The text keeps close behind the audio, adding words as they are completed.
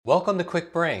Welcome to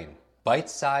Quick Brain,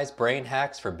 bite-sized brain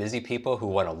hacks for busy people who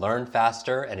want to learn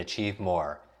faster and achieve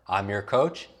more. I'm your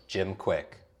coach, Jim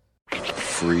Quick.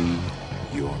 Free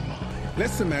your mind.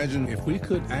 Let's imagine if we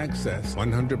could access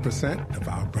 100% of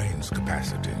our brain's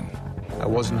capacity. I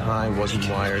wasn't high, wasn't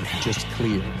wired, just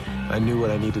clear. I knew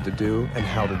what I needed to do and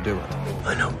how to do it.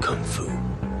 I know Kung Fu.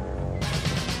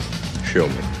 Show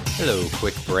me. Hello,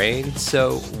 Quick Brain.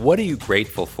 So, what are you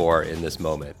grateful for in this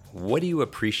moment? What do you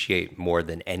appreciate more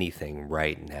than anything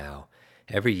right now?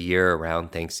 Every year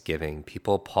around Thanksgiving,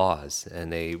 people pause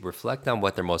and they reflect on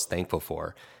what they're most thankful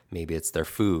for. Maybe it's their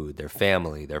food, their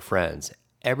family, their friends,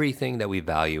 everything that we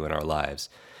value in our lives.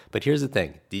 But here's the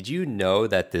thing. Did you know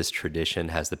that this tradition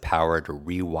has the power to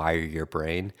rewire your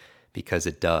brain? Because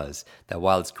it does. That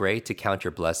while it's great to count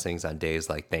your blessings on days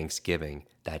like Thanksgiving,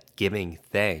 that giving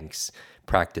thanks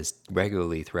practiced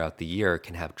regularly throughout the year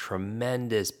can have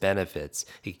tremendous benefits.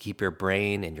 It can keep your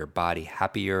brain and your body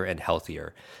happier and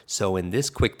healthier. So in this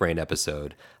Quick Brain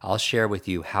episode, I'll share with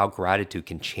you how gratitude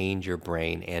can change your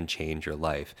brain and change your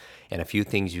life, and a few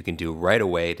things you can do right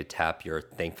away to tap your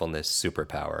thankfulness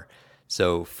superpower.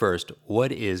 So first,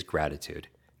 what is gratitude?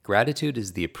 Gratitude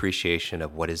is the appreciation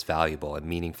of what is valuable and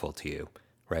meaningful to you,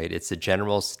 right? It's a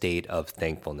general state of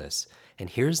thankfulness. And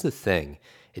here's the thing,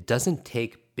 it doesn't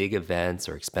take big events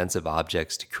or expensive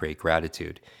objects to create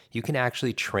gratitude. You can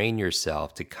actually train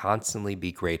yourself to constantly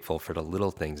be grateful for the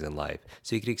little things in life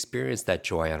so you can experience that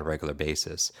joy on a regular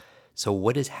basis. So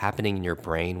what is happening in your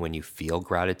brain when you feel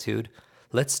gratitude?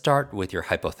 Let's start with your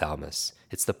hypothalamus.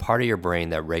 It's the part of your brain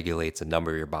that regulates a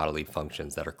number of your bodily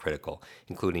functions that are critical,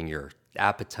 including your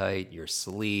appetite, your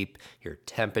sleep, your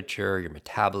temperature, your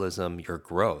metabolism, your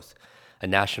growth. A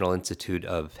National Institute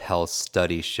of Health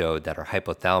study showed that our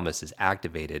hypothalamus is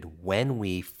activated when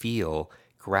we feel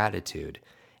gratitude.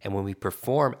 And when we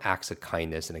perform acts of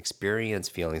kindness and experience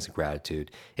feelings of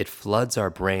gratitude, it floods our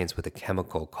brains with a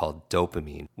chemical called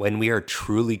dopamine. When we are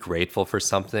truly grateful for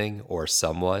something or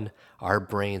someone, our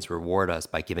brains reward us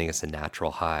by giving us a natural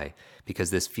high.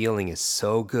 Because this feeling is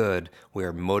so good, we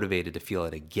are motivated to feel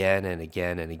it again and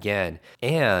again and again,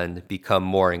 and become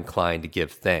more inclined to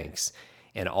give thanks,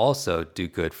 and also do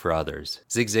good for others.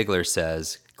 Zig Ziglar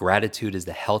says, gratitude is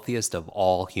the healthiest of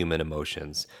all human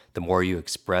emotions. The more you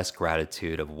express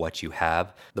gratitude of what you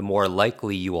have, the more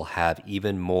likely you will have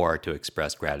even more to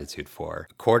express gratitude for.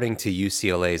 According to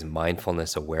UCLA's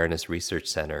Mindfulness Awareness Research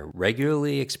Center,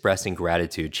 regularly expressing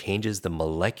gratitude changes the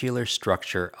molecular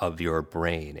structure of your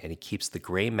brain, and it keeps the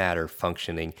gray matter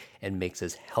functioning and makes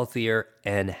us healthier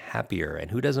and happier.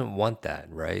 And who doesn't want that,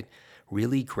 right?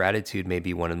 Really, gratitude may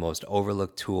be one of the most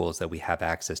overlooked tools that we have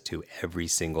access to every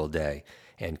single day.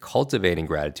 And cultivating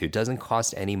gratitude doesn't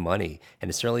cost any money, and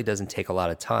it certainly doesn't take a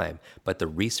lot of time. But the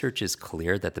research is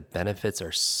clear that the benefits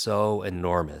are so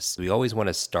enormous. We always want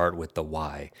to start with the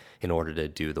why in order to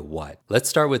do the what. Let's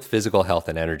start with physical health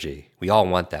and energy. We all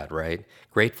want that, right?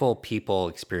 Grateful people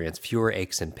experience fewer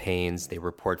aches and pains. They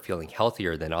report feeling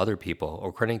healthier than other people,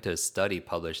 according to a study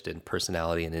published in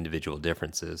Personality and Individual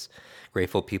Differences.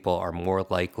 Grateful people are more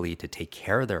likely to take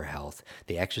care of their health.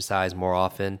 They exercise more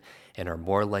often and are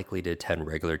more likely to attend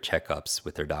regular checkups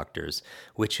with their doctors,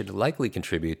 which should likely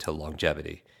contribute to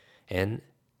longevity. And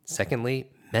secondly,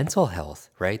 mental health,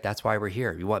 right? That's why we're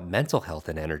here. We want mental health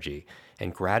and energy.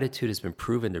 And gratitude has been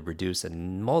proven to reduce a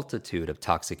multitude of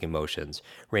toxic emotions,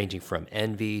 ranging from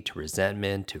envy to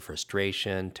resentment to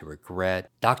frustration to regret.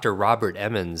 Dr. Robert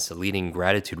Emmons, a leading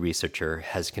gratitude researcher,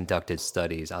 has conducted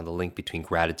studies on the link between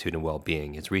gratitude and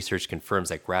well-being. His research confirms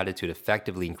that gratitude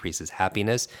effectively increases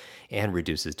happiness and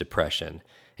reduces depression.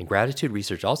 And gratitude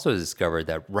research also has discovered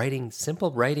that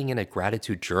simple writing in a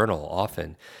gratitude journal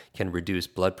often can reduce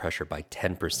blood pressure by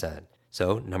 10%.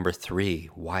 So, number 3,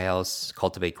 why else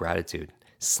cultivate gratitude?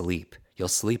 Sleep. You'll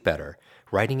sleep better.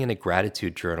 Writing in a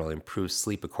gratitude journal improves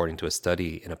sleep according to a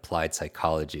study in applied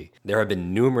psychology. There have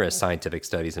been numerous scientific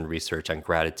studies and research on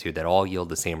gratitude that all yield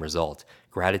the same result.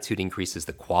 Gratitude increases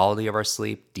the quality of our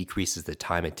sleep, decreases the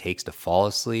time it takes to fall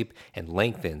asleep, and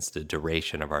lengthens the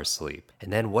duration of our sleep.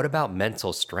 And then what about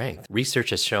mental strength? Research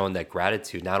has shown that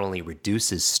gratitude not only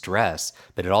reduces stress,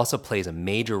 but it also plays a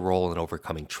major role in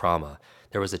overcoming trauma.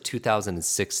 There was a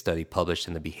 2006 study published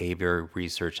in the Behavior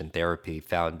Research and Therapy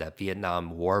found that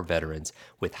Vietnam War veterans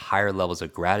with higher levels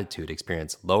of gratitude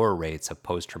experienced lower rates of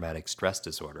post-traumatic stress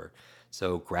disorder.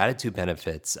 So gratitude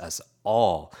benefits us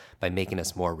all by making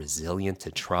us more resilient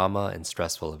to trauma and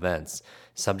stressful events.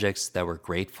 Subjects that were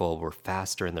grateful were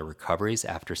faster in their recoveries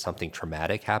after something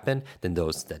traumatic happened than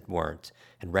those that weren't.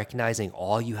 And recognizing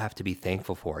all you have to be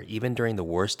thankful for, even during the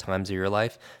worst times of your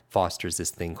life, fosters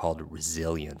this thing called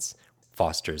resilience,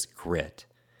 fosters grit.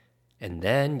 And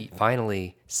then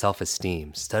finally,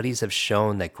 self-esteem. Studies have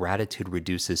shown that gratitude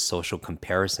reduces social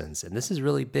comparisons. And this is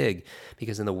really big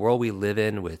because in the world we live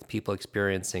in, with people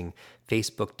experiencing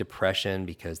Facebook depression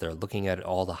because they're looking at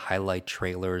all the highlight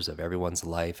trailers of everyone's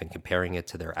life and comparing it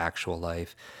to their actual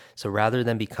life. So rather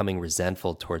than becoming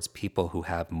resentful towards people who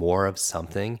have more of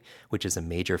something, which is a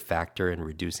major factor in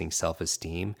reducing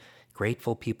self-esteem,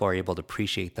 grateful people are able to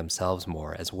appreciate themselves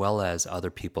more as well as other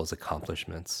people's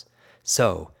accomplishments.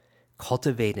 So,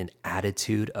 cultivate an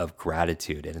attitude of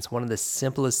gratitude. And it's one of the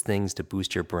simplest things to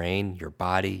boost your brain, your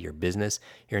body, your business,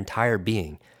 your entire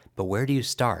being. But where do you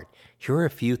start? Here are a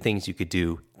few things you could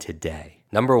do today.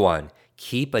 Number 1,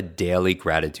 keep a daily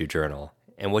gratitude journal.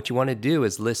 And what you want to do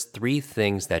is list 3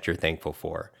 things that you're thankful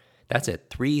for. That's it,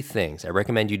 3 things. I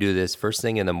recommend you do this first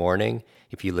thing in the morning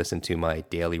if you listen to my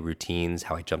daily routines,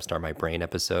 how I jumpstart my brain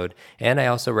episode. And I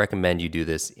also recommend you do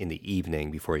this in the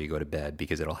evening before you go to bed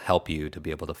because it'll help you to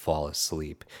be able to fall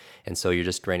asleep. And so you're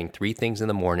just writing 3 things in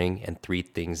the morning and 3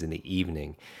 things in the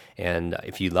evening. And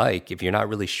if you're not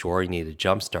really sure you need a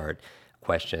jumpstart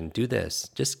question, do this.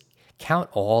 Just count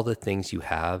all the things you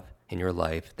have in your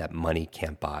life that money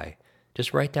can't buy.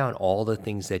 Just write down all the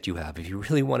things that you have. If you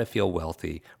really want to feel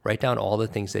wealthy, write down all the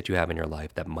things that you have in your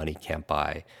life that money can't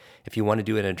buy. If you want to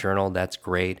do it in a journal, that's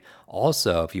great.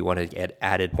 Also, if you want to get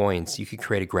added points, you could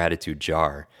create a gratitude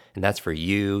jar. And that's for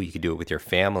you. You could do it with your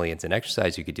family. It's an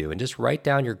exercise you could do. And just write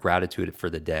down your gratitude for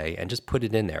the day and just put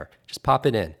it in there. Just pop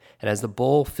it in. And as the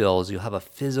bowl fills, you'll have a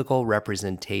physical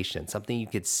representation, something you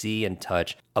could see and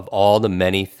touch of all the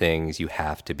many things you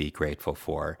have to be grateful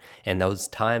for. And those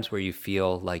times where you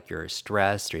feel like you're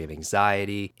stressed or you have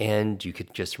anxiety, and you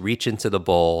could just reach into the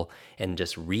bowl and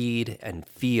just read and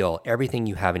feel everything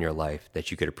you have in your life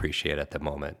that you could appreciate at the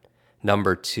moment.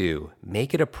 Number 2,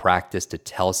 make it a practice to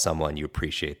tell someone you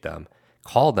appreciate them.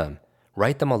 Call them,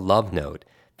 write them a love note.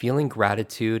 Feeling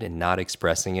gratitude and not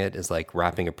expressing it is like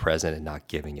wrapping a present and not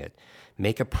giving it.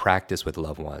 Make a practice with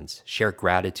loved ones. Share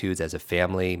gratitudes as a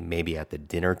family, maybe at the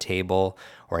dinner table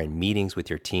or in meetings with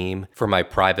your team. For my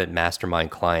private mastermind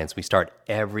clients, we start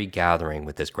every gathering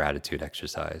with this gratitude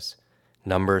exercise.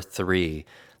 Number 3,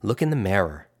 look in the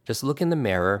mirror. Just look in the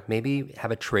mirror, maybe have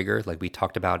a trigger like we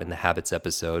talked about in the habits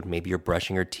episode. Maybe you're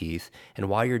brushing your teeth. And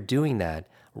while you're doing that,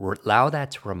 allow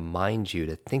that to remind you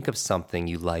to think of something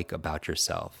you like about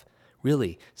yourself.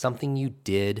 Really, something you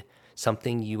did,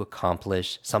 something you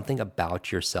accomplished, something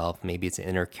about yourself. Maybe it's an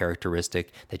inner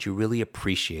characteristic that you really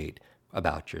appreciate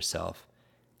about yourself.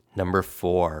 Number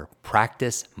 4,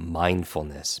 practice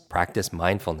mindfulness. Practice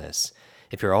mindfulness.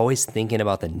 If you're always thinking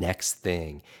about the next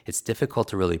thing, it's difficult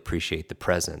to really appreciate the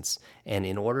presence. And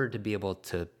in order to be able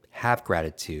to have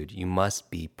gratitude, you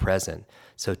must be present.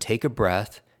 So take a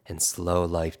breath and slow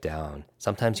life down.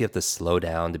 Sometimes you have to slow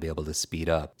down to be able to speed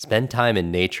up. Spend time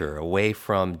in nature, away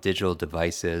from digital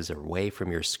devices, or away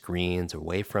from your screens,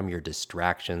 away from your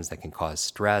distractions that can cause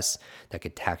stress, that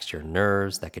could tax your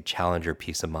nerves, that could challenge your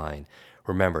peace of mind.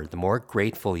 Remember, the more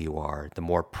grateful you are, the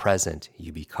more present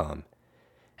you become.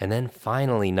 And then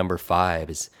finally, number 5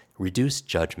 is reduce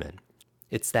judgment.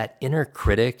 It's that inner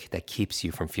critic that keeps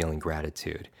you from feeling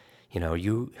gratitude.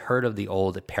 You heard of the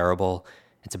old parable.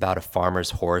 It's about a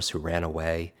farmer's horse who ran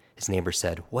away. His neighbor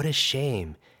said, "What a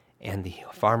shame." And the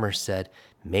farmer said,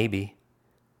 "Maybe."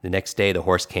 The next day, the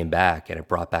horse came back and it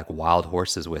brought back wild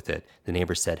horses with it. The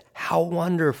neighbor said, "How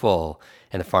wonderful."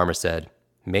 And the farmer said,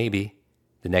 "Maybe."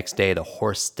 The next day, the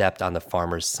horse stepped on the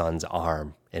farmer's son's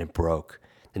arm and it broke.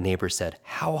 The neighbor said,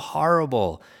 "How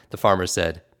horrible." The farmer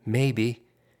said, "Maybe."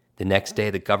 The next day,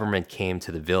 the government came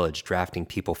to the village drafting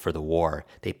people for the war.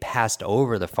 They passed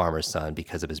over the farmer's son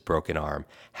because of his broken arm.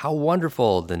 "How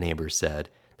wonderful," the neighbor said.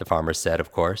 The farmer said,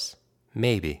 of course,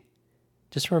 "Maybe."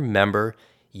 Just remember,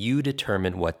 you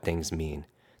determine what things mean.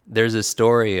 There's a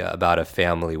story about a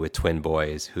family with twin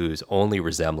boys whose only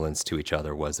resemblance to each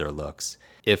other was their looks.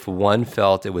 If one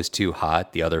felt it was too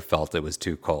hot, the other felt it was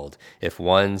too cold. If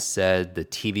one said the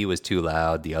TV was too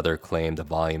loud, the other claimed the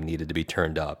volume needed to be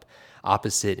turned up.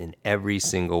 Opposite in every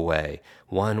single way.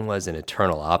 One was an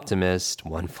eternal optimist,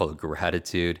 one full of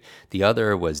gratitude. The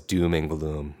other was doom and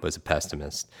gloom, was a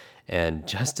pessimist. And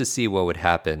just to see what would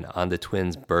happen on the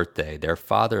twins' birthday, their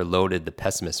father loaded the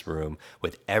pessimist room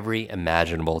with every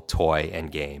imaginable toy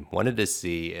and game. Wanted to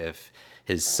see if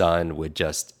his son would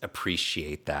just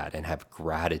appreciate that and have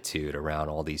gratitude around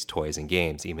all these toys and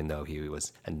games, even though he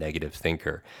was a negative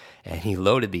thinker. And he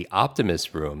loaded the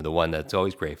optimist room, the one that's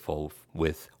always grateful,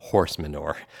 with horse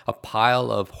manure, a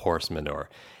pile of horse manure.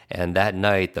 And that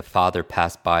night, the father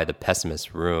passed by the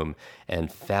pessimist room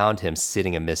and found him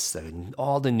sitting amidst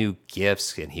all the new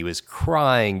gifts, and he was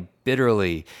crying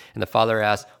bitterly. And the father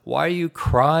asked, "Why are you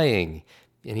crying?"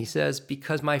 And he says,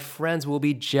 "Because my friends will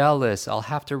be jealous. I'll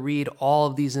have to read all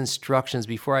of these instructions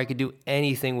before I can do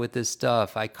anything with this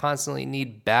stuff. I constantly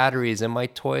need batteries, and my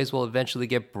toys will eventually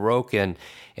get broken,"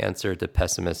 answered the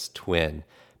pessimist twin.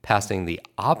 Passing the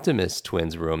optimist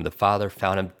twin's room, the father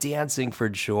found him dancing for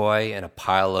joy in a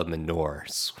pile of manure,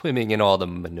 swimming in all the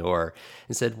manure,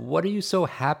 and said, "What are you so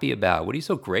happy about? What are you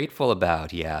so grateful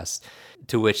about?" he asked.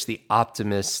 To which the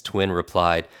optimist twin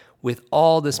replied, "With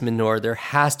all this manure, there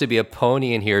has to be a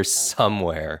pony in here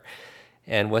somewhere."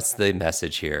 And what's the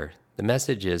message here? The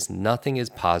message is nothing is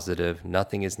positive,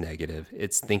 nothing is negative.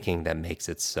 It's thinking that makes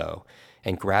it so.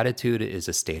 And gratitude is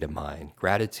a state of mind.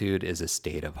 Gratitude is a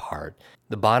state of heart.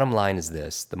 The bottom line is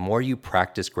this: the more you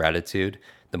practice gratitude,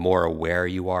 the more aware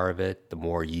you are of it, the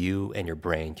more you and your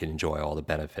brain can enjoy all the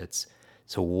benefits.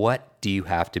 So what do you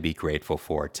have to be grateful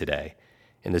for today?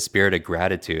 In the spirit of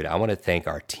gratitude, I want to thank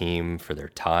our team for their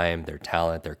time, their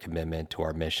talent, their commitment to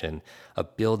our mission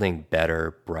of building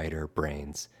better, brighter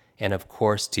brains. And of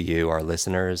course, to you, our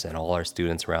listeners, and all our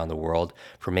students around the world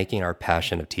for making our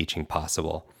passion of teaching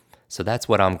possible. So that's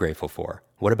what I'm grateful for.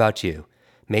 What about you?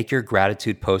 Make your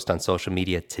gratitude post on social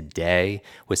media today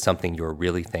with something you're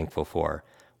really thankful for.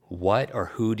 What or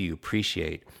who do you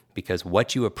appreciate? Because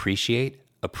what you appreciate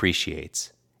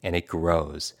appreciates, and it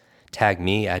grows. Tag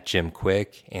me at Jim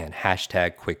Kwik and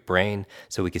hashtag QuickBrain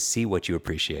so we can see what you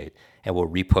appreciate, and we'll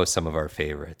repost some of our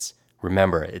favorites.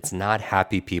 Remember, it's not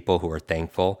happy people who are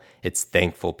thankful, it's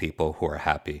thankful people who are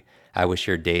happy. I wish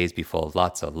your days be full of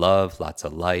lots of love, lots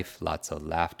of life, lots of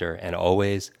laughter, and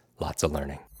always lots of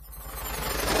learning.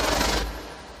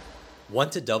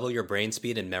 Want to double your brain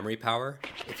speed and memory power?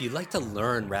 If you'd like to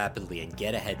learn rapidly and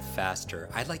get ahead faster,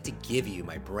 I'd like to give you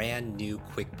my brand new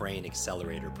Quick Brain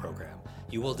Accelerator program.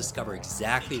 You will discover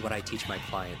exactly what I teach my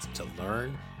clients to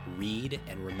learn, read,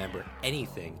 and remember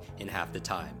anything in half the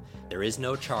time. There is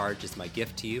no charge. It's my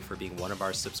gift to you for being one of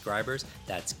our subscribers.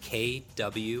 That's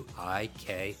kwikbrain.com.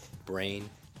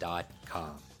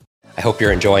 I hope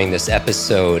you're enjoying this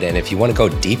episode, and if you want to go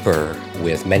deeper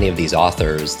with many of these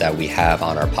authors that we have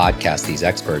on our podcast, these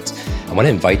experts, I want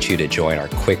to invite you to join our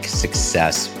Quick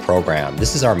Success program.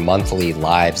 This is our monthly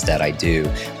lives that I do,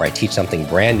 where I teach something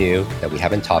brand new that we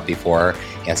haven't taught before,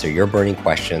 answer your burning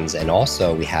questions, and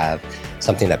also we have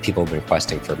something that people have been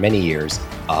requesting for many years,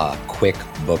 a Quick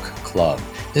Book Club.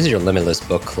 This is your limitless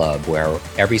book club where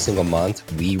every single month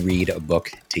we read a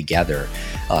book together,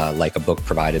 like a book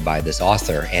provided by this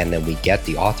author. And then we get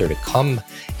the author to come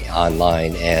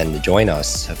online and join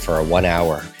us for a 1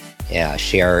 hour,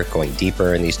 share going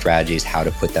deeper in these strategies, how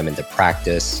to put them into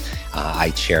practice.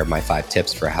 I share my 5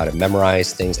 tips for how to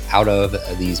memorize things out of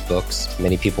these books.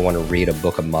 Many people want to read a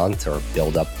book a month or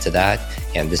build up to that,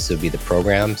 and this would be the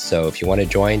program. So if you want to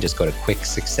join, just go to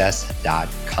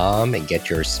quicksuccess.com and get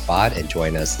your spot and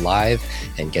join us live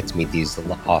and get to meet these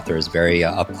authors very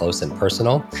up close and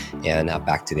personal. And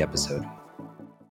back to the episode.